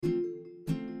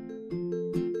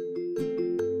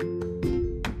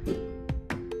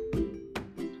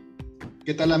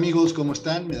¿Qué tal amigos? ¿Cómo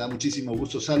están? Me da muchísimo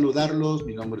gusto saludarlos.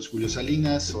 Mi nombre es Julio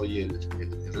Salinas, soy el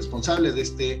responsable de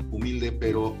este humilde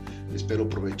pero espero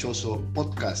provechoso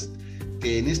podcast,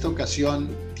 que en esta ocasión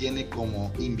tiene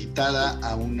como invitada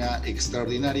a una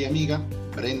extraordinaria amiga,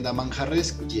 Brenda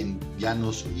Manjarres, quien ya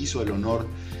nos hizo el honor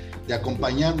de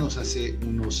acompañarnos hace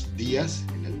unos días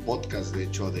en el podcast, de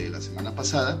hecho, de la semana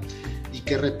pasada, y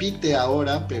que repite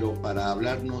ahora, pero para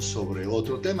hablarnos sobre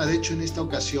otro tema. De hecho, en esta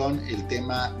ocasión el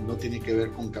tema no tiene que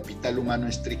ver con capital humano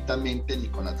estrictamente, ni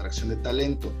con atracción de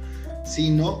talento,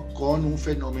 sino con un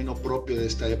fenómeno propio de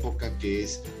esta época, que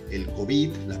es el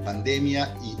COVID, la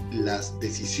pandemia y las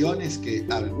decisiones que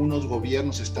algunos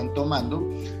gobiernos están tomando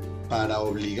para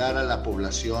obligar a la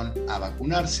población a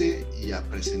vacunarse y a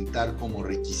presentar como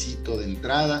requisito de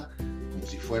entrada, como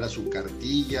si fuera su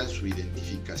cartilla, su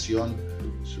identificación,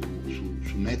 su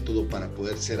método para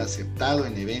poder ser aceptado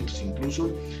en eventos, incluso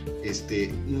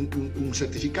un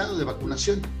certificado de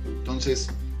vacunación. Entonces,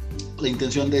 la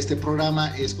intención de este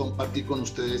programa es compartir con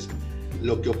ustedes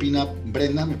lo que opina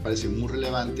Brenda. Me parece muy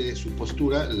relevante su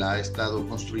postura, la ha estado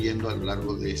construyendo a lo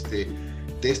largo de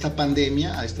esta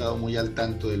pandemia, ha estado muy al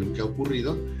tanto de lo que ha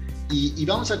ocurrido y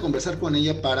vamos a conversar con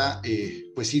ella para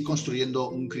pues ir construyendo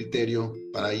un criterio,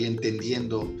 para ir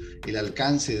entendiendo el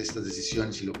alcance de estas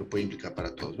decisiones y lo que puede implicar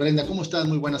para todos. Brenda, ¿cómo estás?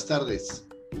 Muy buenas tardes.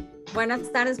 Buenas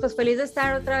tardes, pues feliz de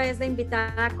estar otra vez de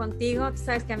invitada contigo. Tú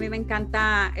sabes que a mí me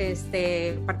encanta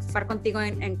participar contigo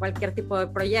en cualquier tipo de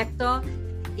proyecto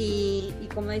y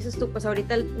como dices tú, pues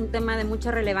ahorita un tema de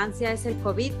mucha relevancia es el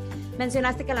COVID.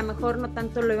 Mencionaste que a lo mejor no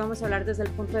tanto lo íbamos a hablar desde el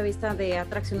punto de vista de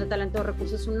atracción de talento o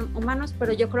recursos humanos,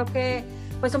 pero yo creo que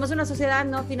pues somos una sociedad,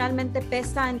 ¿no? Finalmente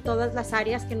pesa en todas las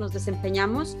áreas que nos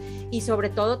desempeñamos y sobre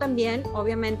todo también,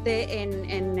 obviamente,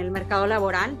 en el mercado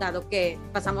laboral, dado que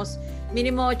pasamos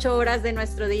mínimo 8 horas de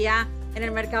nuestro día en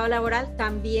el mercado laboral.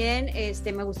 También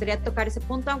me gustaría tocar ese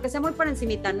punto, aunque sea muy por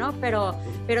encimita, ¿no? Pero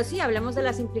sí, hablemos de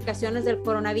las implicaciones del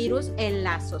coronavirus en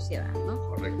la sociedad, ¿no?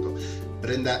 Correcto.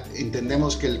 Brenda,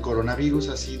 entendemos que el coronavirus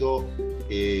ha sido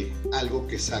algo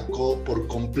que sacó por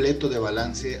completo de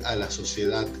balance a la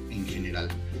sociedad en general.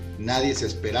 Nadie se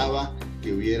esperaba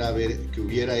que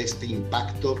hubiera este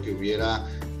impacto, que hubiera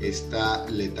esta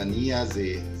letanías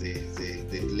de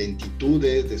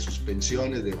lentitudes, de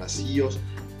suspensiones, de vacíos,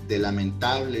 de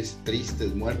lamentables,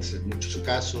 tristes muertes en muchos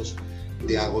casos,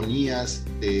 de agonías,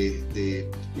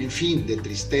 en fin, de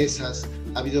tristezas.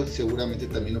 Ha habido seguramente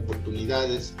también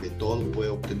oportunidades, de todo puede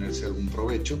obtenerse algún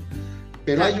provecho,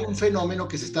 pero hay un fenómeno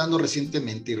que se está dando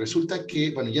recientemente y resulta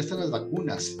que, bueno, ya están las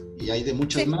vacunas y hay de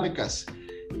muchas marcas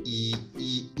y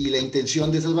la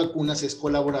intención de esas vacunas es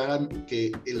colaborar a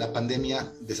que la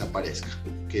pandemia desaparezca,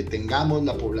 que tengamos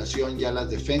la población ya las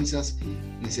defensas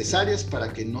necesarias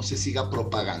para que no se siga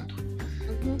propagando.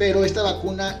 Pero esta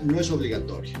vacuna no es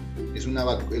obligatoria.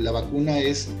 La vacuna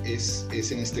es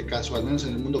en este caso, al menos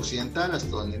en el mundo occidental, hasta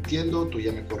donde entiendo, tú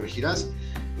ya me corregirás,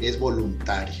 es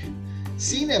voluntaria.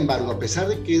 Sin embargo, a pesar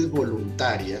de que es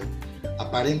voluntaria,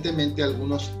 aparentemente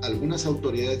algunas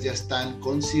autoridades ya están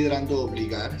considerando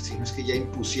obligar, si no es que ya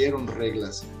impusieron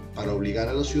reglas para obligar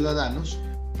a los ciudadanos,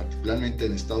 particularmente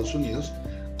en Estados Unidos,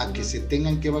 a que se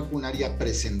tengan que vacunar y a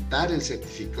presentar el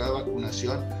certificado de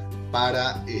vacunación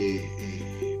para,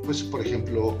 pues, por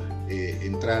ejemplo,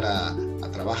 entrar a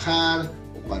trabajar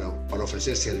o para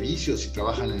ofrecer servicios si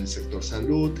trabajan en el sector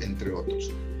salud, entre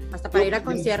otros. Hasta para ir a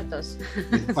conciertos.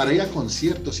 Para ir a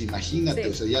conciertos, imagínate, sí,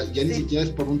 o sea, ya ni siquiera es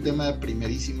por un tema de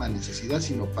primerísima necesidad,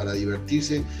 sino para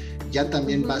divertirse. Ya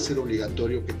también va a ser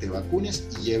obligatorio que te vacunes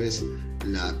y lleves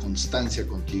la constancia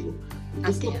contigo.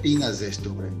 ¿Tú qué opinas de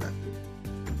esto, Brenda?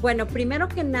 Bueno, primero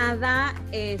que nada,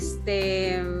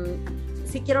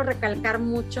 sí quiero recalcar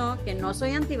mucho que no soy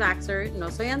anti-vaxxer,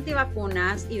 no soy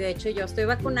antivacunas y de hecho yo estoy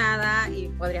vacunada y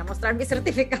podría mostrar mi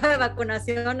certificado de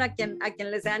vacunación a quien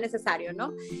le sea necesario,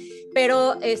 ¿no?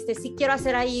 Pero sí quiero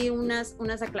hacer ahí unas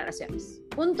aclaraciones.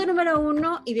 Punto número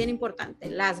 1 y bien importante,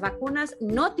 las vacunas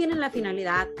no tienen la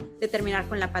finalidad de terminar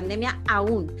con la pandemia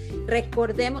aún.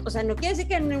 Recordemos, o sea, no quiere decir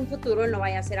que en un futuro no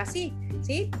vaya a ser así,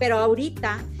 ¿sí? Pero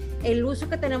ahorita el uso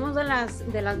que tenemos de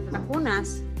las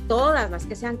vacunas, todas las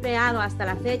que se han creado hasta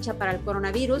la fecha para el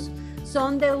coronavirus,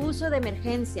 son de uso de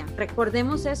emergencia.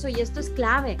 Recordemos eso y esto es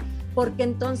clave, porque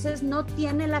entonces no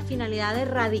tiene la finalidad de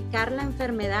erradicar la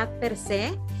enfermedad per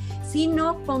se,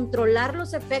 sino controlar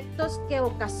los efectos que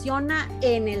ocasiona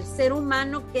en el ser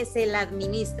humano que se la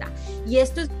administra. Y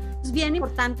esto es bien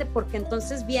importante porque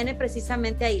entonces viene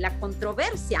precisamente ahí la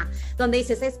controversia, donde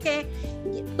dices, es que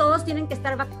todos tienen que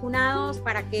estar vacunados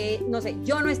para que, no sé,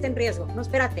 yo no esté en riesgo. No,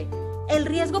 espérate, El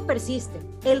riesgo persiste,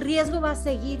 el riesgo va a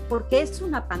seguir porque es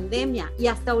una pandemia y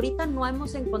hasta ahorita no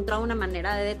hemos encontrado una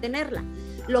manera de detenerla.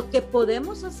 Lo que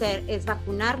podemos hacer es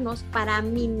vacunarnos para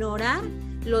aminorar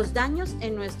los daños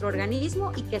en nuestro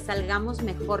organismo y que salgamos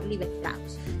mejor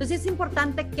liberados. Entonces es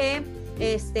importante que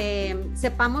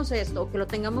sepamos esto, que lo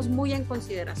tengamos muy en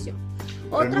consideración.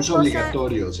 Pero no es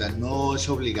obligatorio, o sea, no es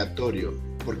obligatorio,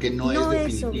 porque no es definitivo. No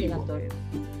es obligatorio.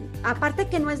 Aparte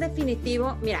que no es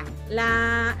definitivo, mira,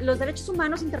 los derechos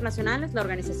humanos internacionales, la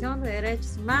Organización de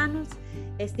Derechos Humanos,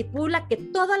 estipula que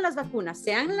todas las vacunas,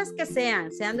 sean las que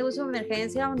sean de uso de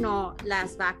emergencia o no,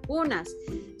 las vacunas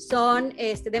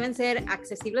deben ser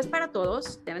accesibles para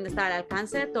todos, deben de estar al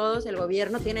alcance de todos. El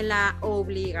gobierno tiene la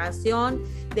obligación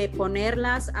de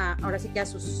ponerlas ahora sí que a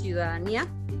su ciudadanía,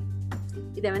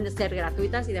 y deben de ser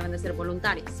gratuitas y deben de ser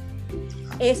voluntarias.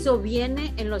 Eso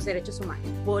viene en los derechos humanos.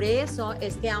 Por eso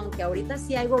es que aunque ahorita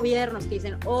sí hay gobiernos que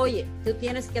dicen, oye, tú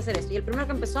tienes que hacer esto. Y el primero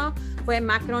que empezó fue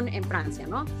Macron en Francia,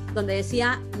 ¿no? Donde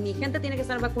decía, mi gente tiene que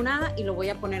estar vacunada y lo voy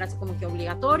a poner así como que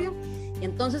obligatorio. Y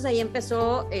entonces ahí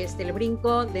empezó el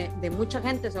brinco de mucha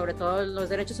gente, sobre todo los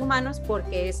derechos humanos,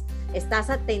 porque estás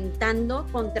atentando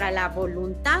contra la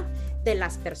voluntad de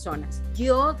las personas.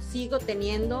 Yo sigo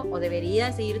teniendo, o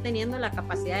debería seguir teniendo, la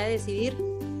capacidad de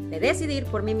decidir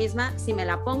por mí misma si me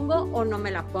la pongo o no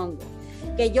me la pongo.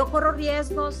 Que yo corro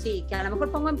riesgos, sí, que a lo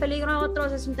mejor pongo en peligro a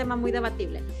otros, es un tema muy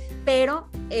debatible, pero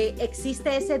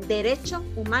existe ese derecho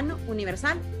humano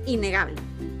universal innegable.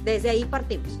 Desde ahí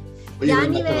partimos. Oye, ya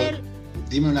Brenda, a nivel...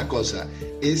 dime una cosa,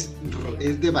 ¿es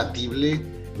debatible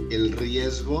el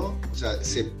riesgo? O sea,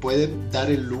 ¿se puede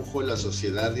dar el lujo a la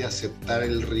sociedad de aceptar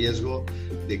el riesgo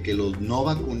de que los no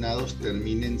vacunados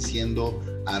terminen siendo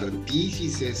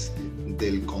artífices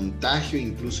del contagio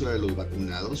incluso de los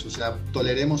vacunados? O sea,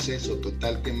 toleremos eso,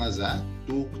 total, ¿qué más da?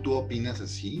 ¿Tú opinas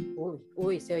así?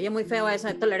 Uy, se oye muy feo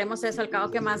eso, toleremos eso, al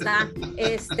cabo, ¿qué más da?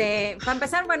 Para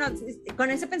empezar, bueno,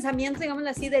 con ese pensamiento, digamos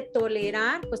así, de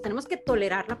tolerar, pues tenemos que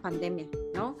tolerar la pandemia,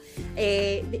 ¿no?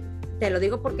 Te lo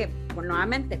digo porque, bueno,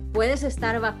 nuevamente, puedes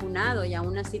estar vacunado y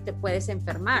aún así te puedes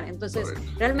enfermar. Entonces,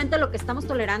 realmente lo que estamos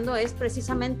tolerando es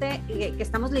precisamente que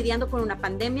estamos lidiando con una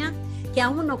pandemia que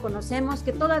aún no conocemos,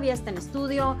 que todavía está en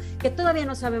estudio, que todavía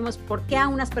no sabemos por qué a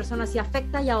unas personas sí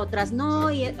afecta y a otras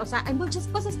no. Y, o sea, hay muchas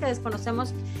cosas que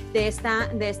desconocemos de esta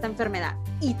enfermedad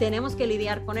y tenemos que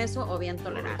lidiar con eso o bien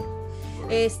tolerarlo.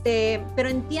 Pero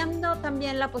entiendo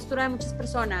también la postura de muchas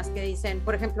personas que dicen,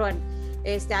 por ejemplo,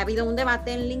 ha habido un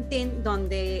debate en LinkedIn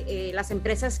donde las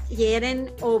empresas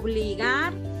quieren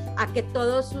obligar a que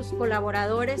todos sus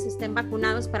colaboradores estén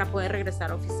vacunados para poder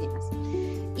regresar a oficinas.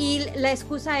 Y la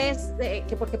excusa es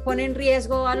que porque pone en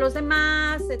riesgo a los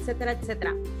demás, etcétera,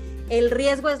 etcétera. El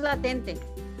riesgo es latente.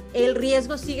 El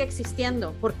riesgo sigue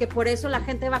existiendo, porque por eso la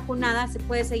gente vacunada se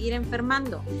puede seguir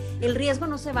enfermando. El riesgo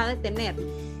no se va a detener.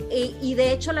 Y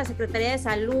de hecho la Secretaría de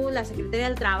Salud, la Secretaría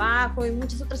del Trabajo y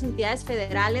muchas otras entidades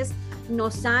federales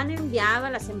nos han enviado a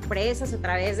las empresas a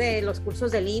través de los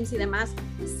cursos del IMSS y demás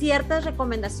ciertas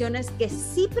recomendaciones que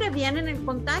sí previenen el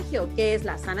contagio, que es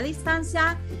la sana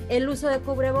distancia, el uso de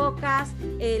cubrebocas,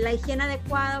 la higiene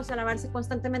adecuada, o sea, lavarse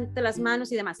constantemente las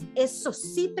manos y demás. Eso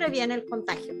sí previene el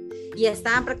contagio y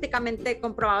está prácticamente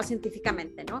comprobado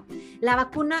científicamente, ¿no? La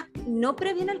vacuna no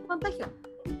previene el contagio,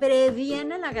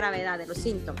 previene la gravedad de los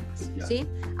síntomas, ¿sí?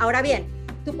 Ahora bien,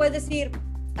 tú puedes decir,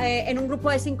 en un grupo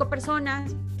de 5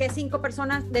 personas, que 5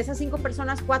 personas, de esas 5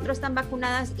 personas, 4 están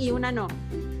vacunadas y una no.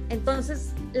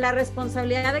 Entonces, la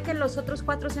responsabilidad de que los otros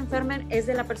 4 se enfermen es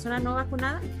de la persona no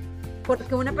vacunada,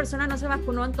 porque una persona no se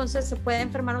vacunó, entonces se puede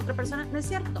enfermar otra persona. No es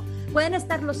cierto. Pueden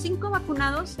estar los 5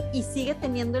 vacunados y sigue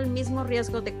teniendo el mismo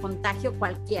riesgo de contagio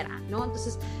cualquiera, ¿no?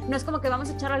 Entonces, no es como que vamos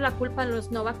a echarle la culpa a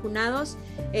los no vacunados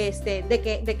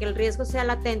de que el riesgo sea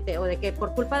latente o de que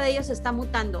por culpa de ellos se está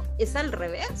mutando. Es al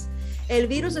revés. El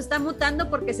virus está mutando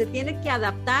porque se tiene que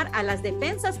adaptar a las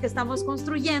defensas que estamos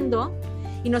construyendo.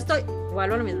 Y no estoy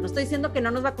diciendo que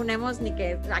no nos vacunemos ni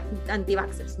que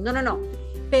anti-vaxxers. No.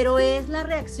 Pero es la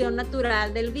reacción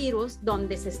natural del virus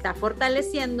donde se está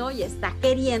fortaleciendo y está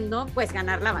queriendo, pues,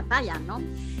 ganar la batalla, ¿no?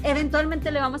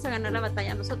 Eventualmente le vamos a ganar la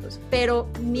batalla a nosotros. Pero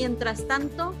mientras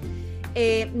tanto,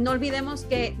 no olvidemos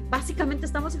que básicamente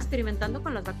estamos experimentando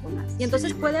con las vacunas. Y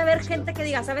entonces puede haber gente que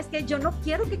diga, ¿sabes qué? Yo no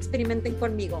quiero que experimenten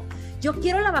conmigo. Yo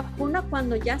quiero la vacuna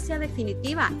cuando ya sea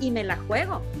definitiva y me la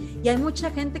juego. Y hay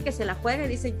mucha gente que se la juega y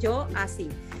dice, yo así.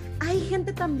 Hay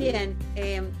gente también,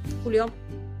 Julio,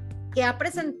 que ha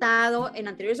presentado en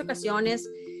anteriores ocasiones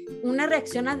una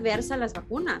reacción adversa a las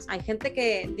vacunas. Hay gente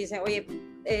que dice, oye,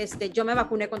 yo me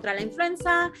vacuné contra la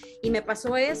influenza y me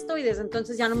pasó esto y desde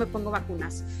entonces ya no me pongo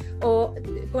vacunas. O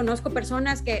conozco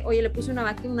personas que, oye, le puse una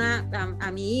vacuna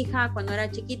a mi hija cuando era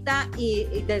chiquita y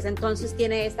desde entonces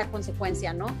tiene esta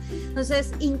consecuencia, ¿no?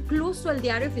 Entonces, incluso el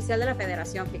Diario Oficial de la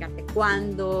Federación, fíjate,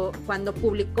 cuando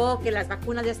publicó que las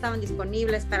vacunas ya estaban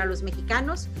disponibles para los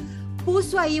mexicanos,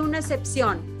 puso ahí una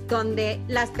excepción donde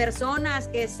las personas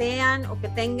que sean o que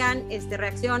tengan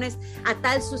reacciones a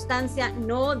tal sustancia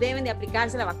no deben de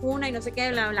aplicarse la vacuna y no sé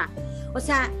qué, bla, bla, bla. O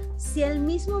sea, si el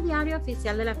mismo Diario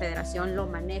Oficial de la Federación lo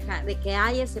maneja, de que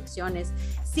hay excepciones,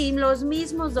 si los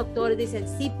mismos doctores dicen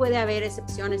sí puede haber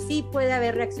excepciones, sí puede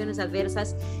haber reacciones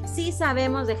adversas, sí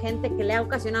sabemos de gente que le ha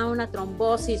ocasionado una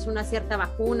trombosis, una cierta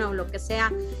vacuna o lo que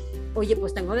sea, oye,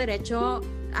 pues tengo derecho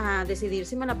a decidir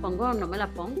si me la pongo o no me la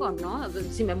pongo, ¿no?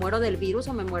 Si me muero del virus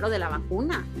o me muero de la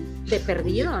vacuna, de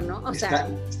perdido, ¿no? O sea,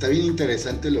 está bien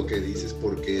interesante lo que dices,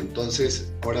 porque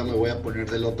entonces ahora me voy a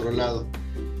poner del otro lado.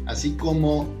 Así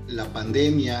como la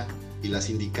pandemia y las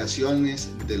indicaciones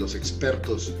de los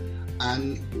expertos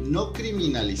han no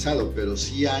criminalizado, pero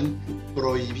sí han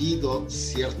prohibido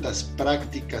ciertas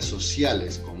prácticas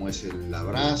sociales, como es el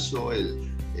abrazo,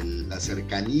 la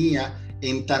cercanía,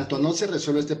 en tanto no se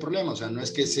resuelve este problema. O sea, no es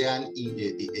que sean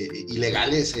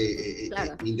ilegales,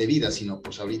 claro, indebidas, sino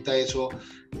pues ahorita eso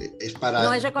es para...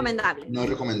 No es recomendable. No es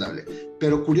recomendable.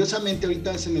 Pero curiosamente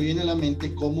ahorita se me viene a la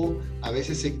mente cómo a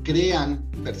veces se crean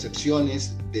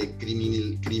percepciones de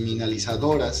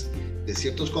criminalizadoras de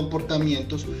ciertos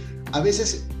comportamientos, a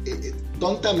veces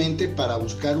tontamente para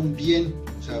buscar un bien.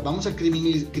 O sea, vamos a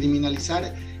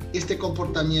criminalizar este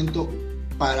comportamiento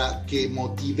para que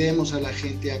motivemos a la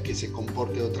gente a que se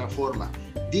comporte de otra forma.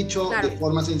 Dicho claro, de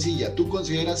forma sencilla, ¿tú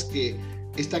consideras que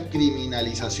esta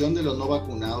criminalización de los no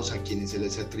vacunados, a quienes se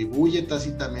les atribuye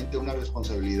tácitamente una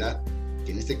responsabilidad,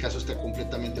 que en este caso está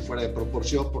completamente fuera de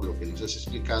proporción, por lo que nos has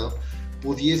explicado,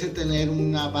 pudiese tener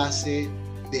una base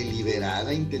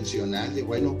deliberada, intencional, de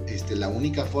bueno, la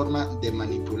única forma de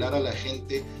manipular a la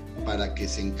gente para que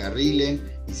se encarrilen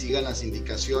y sigan las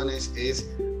indicaciones es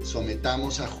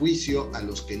sometamos a juicio a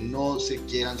los que no se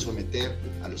quieran someter,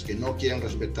 a los que no quieran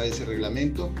respetar ese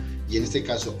reglamento, y en este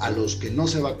caso a los que no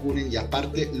se vacunen y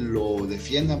aparte lo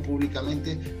defiendan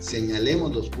públicamente,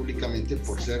 señalémoslos públicamente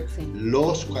por ser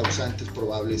los causantes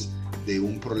probables de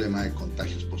un problema de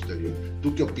contagios posterior.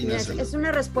 ¿Tú qué opinas? Es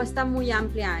una respuesta muy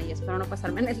amplia y espero no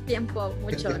pasarme en el tiempo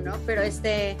mucho, ¿no? Pero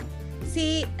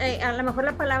sí, a lo mejor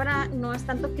la palabra no es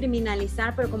tanto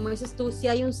criminalizar, pero como dices tú, sí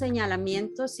hay un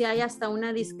señalamiento, sí hay hasta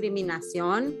una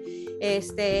discriminación.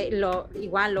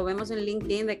 Igual lo vemos en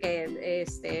LinkedIn de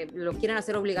que lo quieren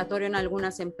hacer obligatorio en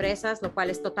algunas empresas, lo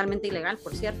cual es totalmente ilegal,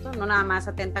 por cierto. No nada más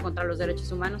atenta contra los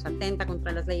derechos humanos, atenta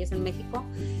contra las leyes en México.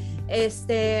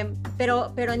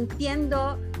 Pero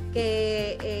entiendo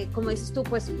que, como dices tú,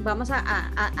 pues vamos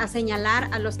a señalar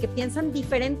a los que piensan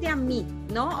diferente a mí,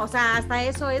 ¿no? O sea, hasta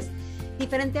eso es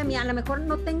diferente a mí. A lo mejor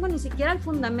no tengo ni siquiera el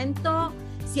fundamento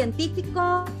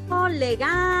científico,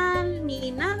 legal,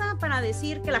 ni nada para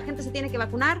decir que la gente se tiene que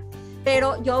vacunar,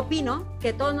 pero yo opino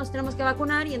que todos nos tenemos que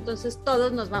vacunar y entonces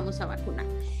todos nos vamos a vacunar.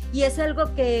 Y es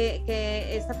algo que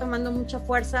está tomando mucha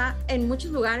fuerza en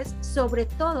muchos lugares, sobre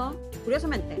todo,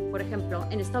 curiosamente, por ejemplo,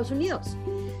 en Estados Unidos.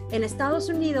 En Estados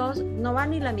Unidos no va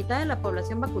ni la mitad de la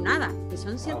población vacunada, que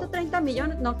son 130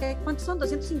 millones, no, ¿cuántos son?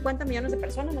 250 millones de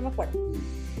personas, no me acuerdo.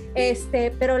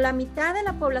 Pero la mitad de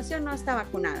la población no está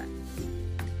vacunada.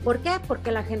 ¿Por qué?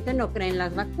 Porque la gente no cree en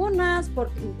las vacunas,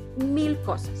 por mil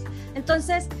cosas.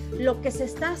 Entonces, lo que se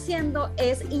está haciendo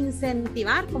es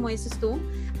incentivar, como dices tú,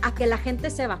 a que la gente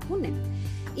se vacune.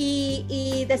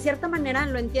 Y de cierta manera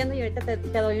lo entiendo y ahorita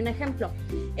te doy un ejemplo.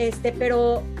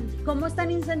 Pero ¿cómo están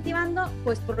incentivando?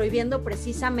 Pues prohibiendo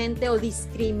precisamente o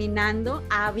discriminando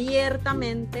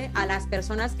abiertamente a las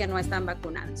personas que no están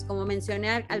vacunadas. Como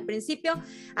mencioné al principio,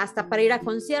 hasta para ir a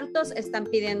conciertos están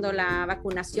pidiendo la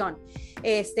vacunación.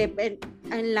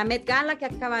 En la Met Gala que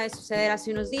acaba de suceder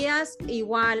hace unos días,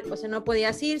 igual, o sea, no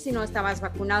podías ir si no estabas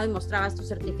vacunado y mostrabas tu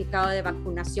certificado de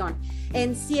vacunación.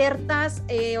 En ciertas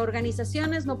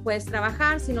organizaciones no puedes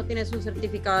trabajar si no tienes un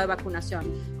certificado de vacunación,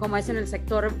 como es en el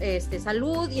sector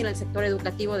salud y en el sector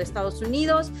educativo de Estados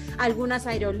Unidos. Algunas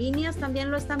aerolíneas también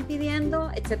lo están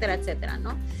pidiendo, etcétera, etcétera,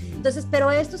 ¿no? Entonces,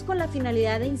 pero esto es con la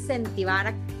finalidad de incentivar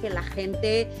a que la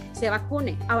gente se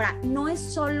vacune. Ahora, no es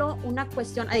solo una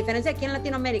cuestión, a diferencia de aquí en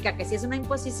Latinoamérica, que sí es una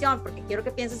imposición, porque quiero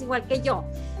que pienses igual que yo,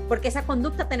 porque esa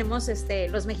conducta tenemos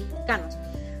los mexicanos.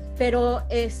 Pero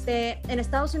en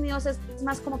Estados Unidos es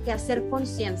más como que hacer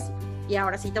conciencia. Y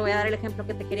ahora sí te voy a dar el ejemplo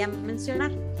que te quería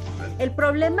mencionar. El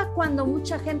problema cuando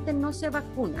mucha gente no se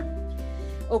vacuna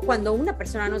o cuando una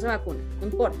persona no se vacuna, no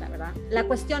importa, ¿verdad? La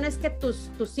cuestión es que tus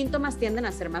síntomas tienden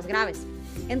a ser más graves.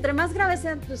 Entre más graves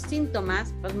sean tus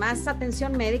síntomas, pues más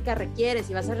atención médica requieres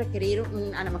y vas a requerir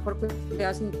a lo mejor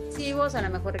cuidados intensivos, a lo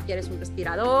mejor requieres un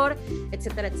respirador,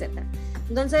 etcétera, etcétera.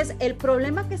 Entonces, el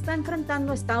problema que está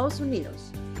enfrentando Estados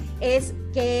Unidos es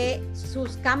que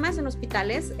sus camas en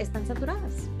hospitales están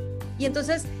saturadas. Y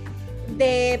entonces,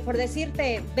 por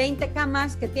decirte, 20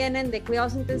 camas que tienen de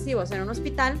cuidados intensivos en un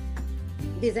hospital,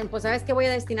 dicen, pues, ¿sabes qué? Voy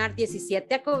a destinar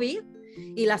 17 a COVID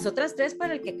y las otras 3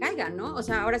 para el que caiga, ¿no? O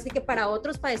sea, ahora sí que para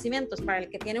otros padecimientos, para el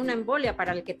que tiene una embolia,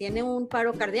 para el que tiene un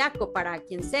paro cardíaco, para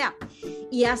quien sea.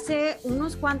 Y hace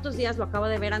unos cuantos días, lo acabo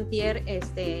de ver antier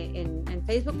en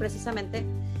Facebook precisamente,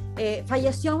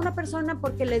 falleció una persona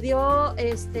porque le dio,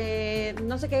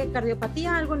 no sé qué,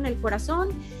 cardiopatía, algo en el corazón,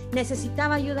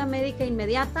 necesitaba ayuda médica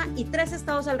inmediata y 3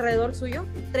 estados alrededor suyo,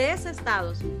 3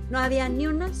 estados, no había ni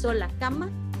una sola cama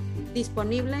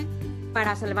disponible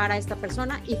para salvar a esta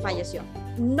persona y falleció.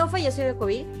 No falleció de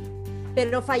COVID,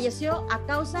 pero falleció a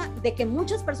causa de que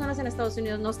muchas personas en Estados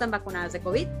Unidos no están vacunadas de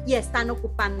COVID y están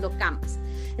ocupando camas.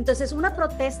 Entonces, una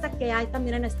protesta que hay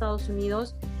también en Estados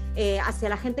Unidos hacia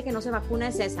la gente que no se vacuna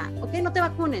es esa. Ok, no te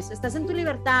vacunes, estás en tu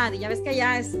libertad y ya ves que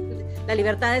allá la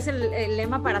libertad es el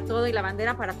lema para todo y la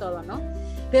bandera para todo, ¿no?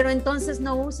 Pero entonces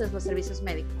no uses los servicios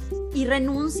médicos y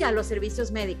renuncia a los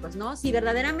servicios médicos, ¿no? Si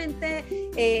verdaderamente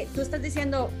tú estás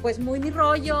diciendo, pues muy mi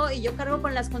rollo y yo cargo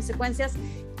con las consecuencias,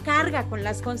 carga con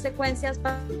las consecuencias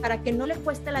para que no le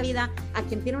cueste la vida a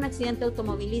quien tiene un accidente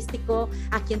automovilístico,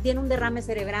 a quien tiene un derrame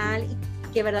cerebral y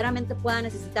que verdaderamente pueda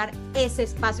necesitar ese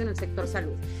espacio en el sector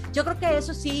salud. Yo creo que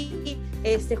eso sí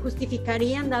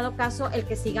justificaría en dado caso el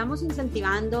que sigamos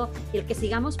incentivando y el que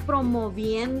sigamos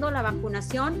promoviendo la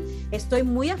vacunación. Estoy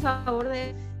muy a favor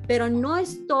pero no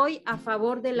estoy a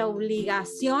favor de la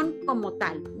obligación como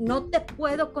tal. No te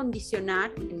puedo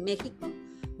condicionar en México.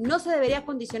 No se debería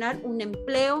condicionar un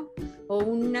empleo o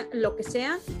lo que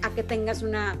sea a que tengas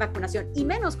una vacunación, y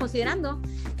menos considerando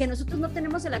que nosotros no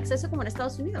tenemos el acceso como en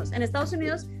Estados Unidos. En Estados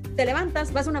Unidos te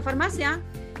levantas, vas a una farmacia,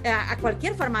 a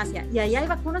cualquier farmacia, y ahí hay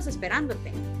vacunas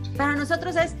esperándote. Para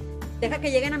nosotros es, deja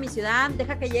que lleguen a mi ciudad,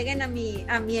 deja que lleguen a mi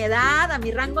edad, a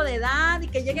mi rango de edad, y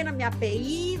que lleguen a mi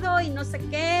apellido y no sé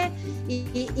qué,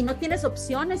 y no tienes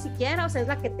opciones siquiera, o sea, es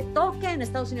la que te toque. En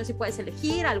Estados Unidos sí puedes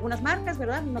elegir algunas marcas,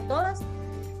 ¿verdad? No todas.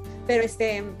 Pero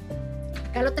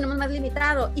acá lo tenemos más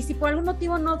limitado, y si por algún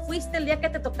motivo no fuiste el día que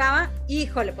te tocaba,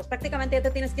 híjole, pues prácticamente ya te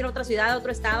tienes que ir a otra ciudad, a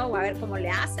otro estado, o a ver cómo le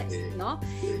haces, ¿no?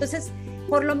 Entonces,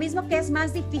 por lo mismo que es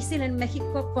más difícil en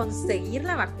México conseguir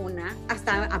la vacuna,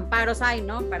 hasta amparos hay,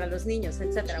 ¿no? Para los niños,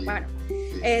 etcétera. Bueno,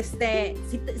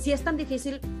 si es tan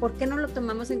difícil, ¿por qué no lo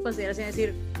tomamos en consideración? Es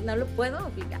decir, no lo puedo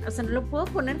obligar, o sea, no lo puedo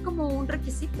poner como un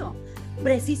requisito,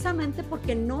 precisamente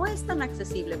porque no es tan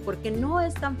accesible, porque no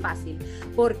es tan fácil,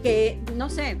 porque, no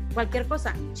sé, cualquier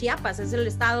cosa. Chiapas es el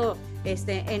estado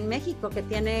en México que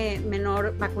tiene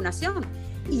menor vacunación,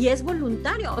 y es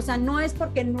voluntario, o sea, no es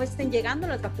porque no estén llegando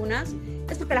las vacunas,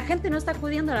 es porque la gente no está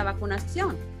acudiendo a la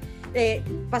vacunación.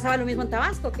 Pasaba lo mismo en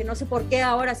Tabasco, que no sé por qué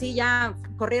ahora sí ya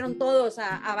corrieron todos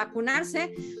a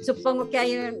vacunarse. Supongo que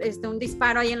hay un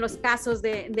disparo ahí en los casos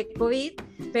de COVID,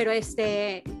 pero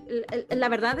la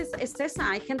verdad es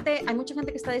esa. Hay mucha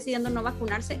gente que está decidiendo no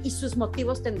vacunarse y sus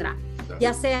motivos tendrá,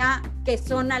 ya sea que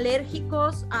son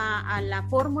alérgicos a la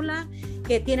fórmula,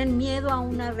 que tienen miedo a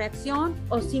una reacción,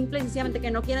 o simple y sencillamente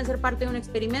que no quieren ser parte de un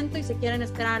experimento y se quieren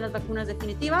esperar a las vacunas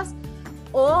definitivas,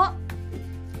 o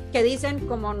que dicen,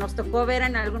 como nos tocó ver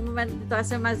en algún momento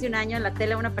hace más de un año en la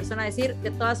tele, una persona decir,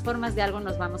 de todas formas de algo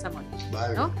nos vamos a morir,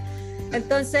 vale, ¿no?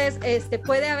 Entonces,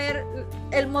 puede haber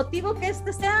el motivo que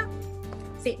sea,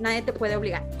 sí, nadie te puede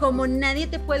obligar, como nadie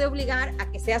te puede obligar a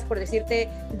que seas, por decirte,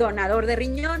 donador de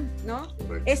riñón, ¿no?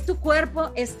 Correcto. Es tu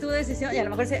cuerpo, es tu decisión, y a lo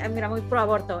mejor mira, muy pro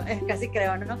aborto, casi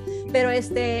creo, ¿no? Pero,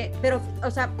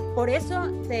 o sea, por eso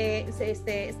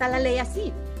está la ley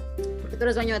así, porque tú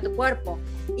eres dueño de tu cuerpo,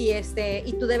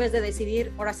 y tú debes de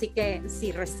decidir, ahora sí que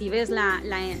si recibes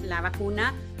la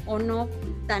vacuna o no,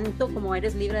 tanto como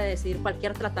eres libre de decidir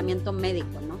cualquier tratamiento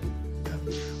médico, ¿no?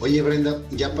 Oye, Brenda,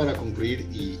 ya para concluir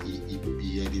y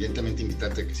evidentemente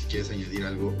invitarte a que si quieres añadir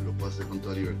algo lo puedas hacer con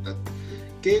toda libertad.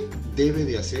 ¿Qué debe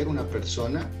de hacer una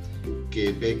persona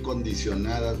que ve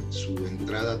condicionada su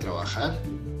entrada a trabajar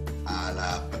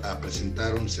a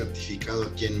presentar un certificado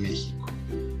aquí en México?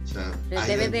 O sea,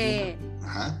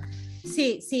 Ajá.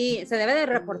 Sí, se debe de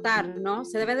reportar, ¿no?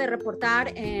 Se debe de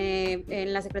reportar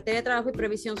en la Secretaría de Trabajo y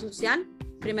Previsión Social.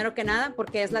 primero que nada,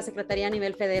 porque es la Secretaría a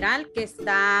nivel federal que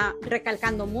está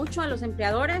recalcando mucho a los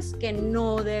empleadores que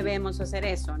no debemos hacer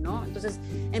eso, ¿no? Entonces,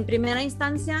 en primera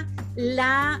instancia,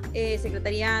 la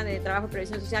Secretaría de Trabajo y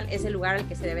Previsión Social es el lugar al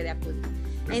que se debe de acudir.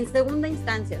 En segunda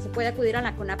instancia, se puede acudir a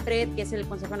la CONAPRED, que es el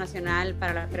Consejo Nacional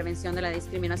para la Prevención de la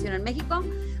Discriminación en México.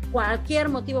 Cualquier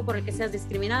motivo por el que seas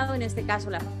discriminado, en este caso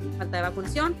la falta de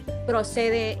vacunación,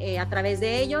 procede a través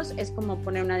de ellos. Es como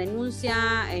poner una denuncia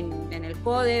en el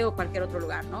CODE o cualquier otro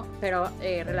lugar, ¿no? Pero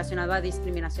relacionado a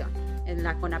discriminación en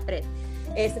la CONAPRED.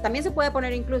 También se puede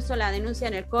poner incluso la denuncia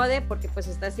en el CODE porque pues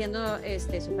está siendo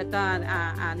sujeto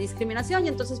a discriminación y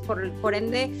entonces por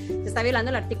ende se está violando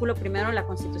el artículo primero de la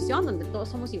Constitución, donde todos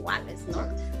somos iguales, ¿no?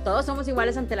 Todos somos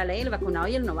iguales ante la ley, el vacunado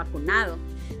y el no vacunado.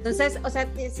 Entonces, o sea,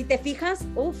 si te fijas,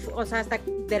 o sea, hasta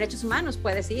derechos humanos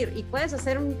puedes ir y puedes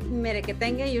hacer un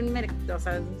merequetengue y un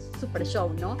super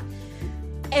show, ¿no?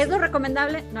 ¿Es lo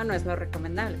recomendable? No, no es lo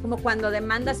recomendable. Como cuando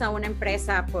demandas a una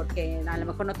empresa porque a lo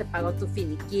mejor no te pagó tu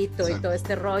finiquito y todo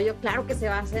este rollo. Claro que se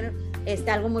va a hacer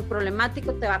algo muy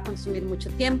problemático, te va a consumir mucho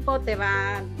tiempo, te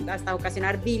va hasta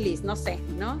ocasionar bilis, no sé,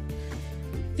 ¿no?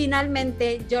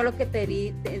 Finalmente, yo lo que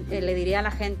le diría a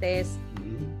la gente es,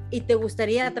 ¿y te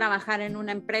gustaría trabajar en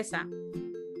una empresa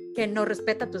que no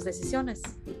respeta tus decisiones?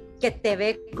 Que te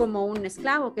ve como un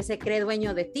esclavo, que se cree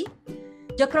dueño de ti.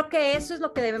 Yo creo que eso es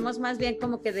lo que debemos más bien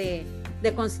como que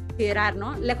de considerar,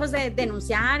 ¿no? Lejos de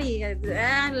denunciar y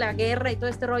la guerra y todo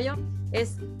este rollo,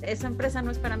 esa empresa no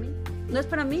es para mí. No es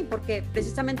para mí porque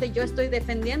precisamente yo estoy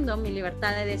defendiendo mi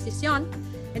libertad de decisión.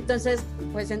 Entonces,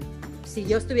 pues si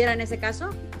yo estuviera en ese caso,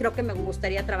 creo que me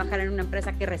gustaría trabajar en una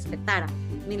empresa que respetara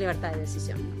mi libertad de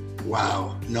decisión.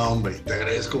 Wow, no hombre, te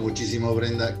agradezco muchísimo,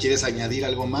 Brenda. ¿Quieres añadir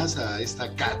algo más a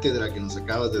esta cátedra que nos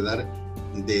acabas de dar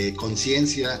de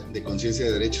conciencia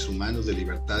de derechos humanos, de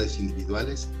libertades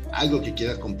individuales? Algo que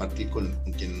quieras compartir con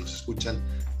quienes nos escuchan,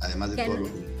 además de todo lo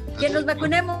que nos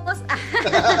vacunemos,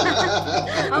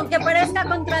 aunque parezca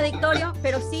contradictorio,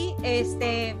 pero sí,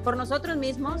 por nosotros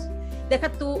mismos. Deja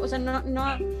tú, o sea, no,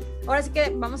 ahora sí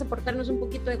que vamos a portarnos un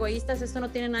poquito egoístas, esto no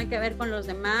tiene nada que ver con los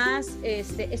demás,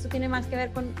 esto tiene más que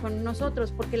ver con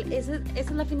nosotros, porque esa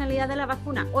es la finalidad de la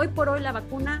vacuna. Hoy por hoy la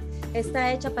vacuna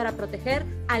está hecha para proteger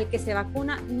al que se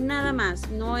vacuna, nada más,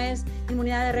 no es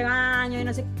inmunidad de rebaño y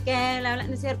no sé qué,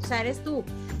 no es cierto, o sea, eres tú,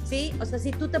 ¿sí? O sea,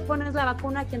 si tú te pones la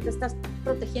vacuna, quien te estás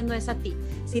protegiendo es a ti.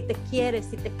 Si te quieres,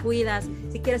 si te cuidas,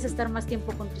 si quieres estar más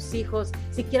tiempo con tus hijos,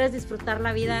 si quieres disfrutar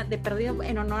la vida de perdido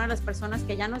en honor a las personas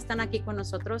que ya no están aquí con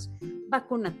nosotros,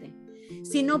 vacúnate.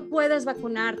 Si no puedes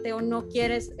vacunarte o no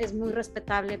quieres, es muy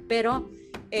respetable, pero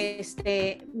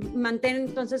mantén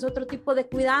entonces otro tipo de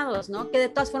cuidados, ¿no? Que de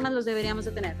todas formas los deberíamos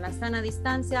de tener. La sana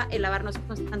distancia, el lavarnos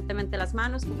constantemente las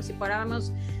manos, como si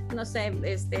fuéramos, no sé,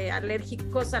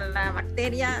 alérgicos a la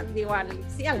bacteria, digo, a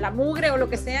la mugre o lo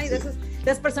que sea, y de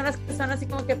esas personas que son así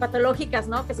como que patológicas,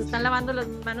 ¿no? Que se están lavando las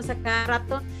manos a cada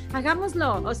rato.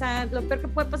 Hagámoslo, o sea, lo peor que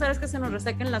puede pasar es que se nos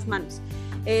resequen las manos.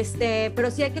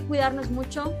 Pero sí hay que cuidarnos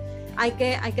mucho. Hay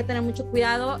que tener mucho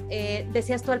cuidado.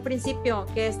 Decías tú al principio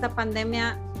que esta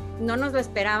pandemia no nos lo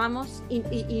esperábamos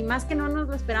y más que no nos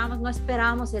lo esperábamos, no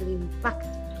esperábamos el impacto,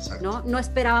 ¿no? No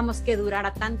esperábamos que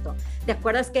durara tanto. ¿Te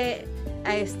acuerdas que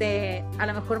a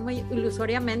lo mejor muy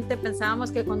ilusoriamente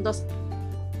pensábamos que con 2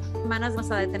 semanas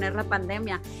vamos a detener la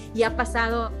pandemia y ha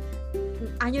pasado 1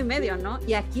 año y medio, ¿no?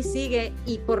 Y aquí sigue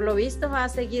y por lo visto va a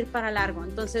seguir para largo.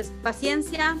 Entonces,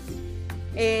 paciencia,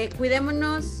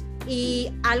 cuidémonos.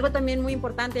 Y algo también muy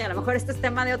importante, y a lo mejor este es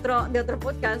tema de otro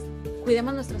podcast,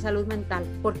 cuidemos nuestra salud mental,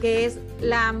 porque es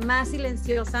la más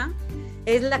silenciosa,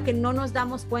 es la que no nos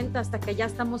damos cuenta hasta que ya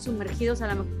estamos sumergidos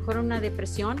a lo mejor en una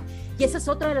depresión, y esa es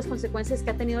otra de las consecuencias que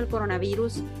ha tenido el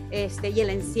coronavirus y el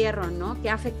encierro, ¿no?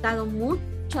 Que ha afectado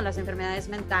mucho a las enfermedades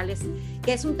mentales,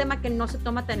 que es un tema que no se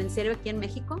toma tan en serio aquí en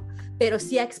México, pero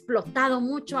sí ha explotado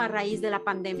mucho a raíz de la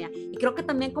pandemia. Y creo que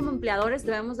también como empleadores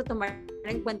debemos de tomar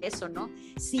en cuenta eso, ¿no?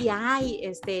 Si hay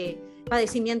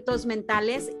padecimientos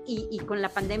mentales y con la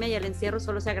pandemia y el encierro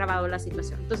solo se ha agravado la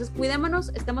situación. Entonces, cuidémonos,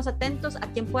 estemos atentos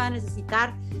a quien pueda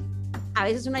necesitar. A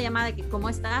veces una llamada de que ¿cómo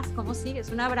estás? ¿Cómo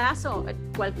sigues? Un abrazo,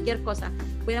 cualquier cosa.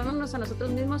 Cuidémonos a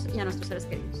nosotros mismos y a nuestros seres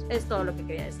queridos. Es todo lo que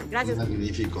quería decir. Gracias.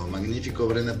 Magnífico, magnífico,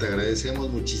 Brenda. Te agradecemos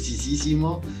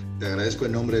muchísimo. Te agradezco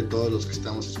en nombre de todos los que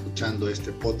estamos escuchando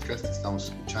este podcast, estamos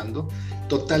escuchando.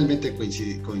 Totalmente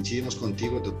coincidimos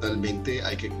contigo, totalmente.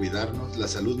 Hay que cuidarnos. La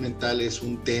salud mental es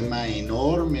un tema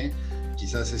enorme.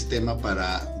 Quizás es tema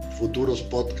para futuros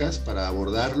podcasts, para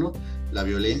abordarlo. La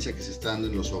violencia que se está dando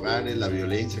en los hogares, la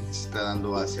violencia que se está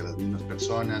dando hacia las mismas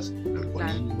personas, el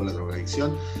alcoholismo, la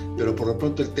drogadicción, pero por lo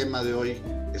pronto el tema de hoy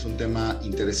es un tema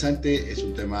interesante, es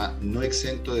un tema no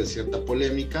exento de cierta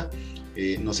polémica,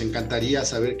 Nos encantaría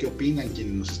saber qué opinan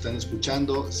quienes nos están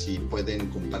escuchando, si pueden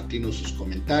compartirnos sus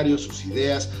comentarios, sus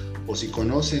ideas, o si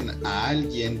conocen a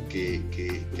alguien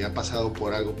que ha pasado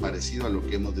por algo parecido a lo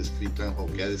que hemos descrito o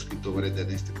que ha descrito Brenda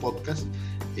en este podcast.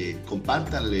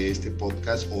 Compártanle este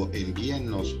podcast o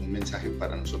envíennos un mensaje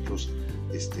para nosotros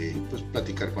pues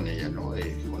platicar con ella, ¿no?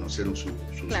 Conocer su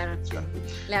claro. situación.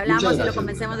 Le hablamos y lo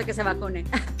convencemos de que se vacune.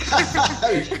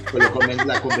 Pues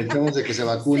la convencemos de que se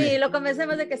vacune. Sí, lo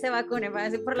convencemos de que se vacune, para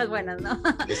decir por las buenas, ¿no?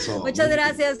 Eso. Muchas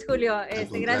gracias, Julio.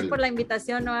 Gracias por la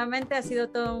invitación nuevamente, ha sido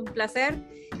todo un placer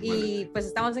y pues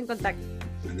estamos en contacto.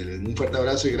 Un fuerte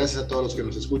abrazo y gracias a todos los que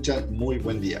nos escuchan. Muy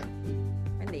buen día.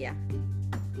 Buen día.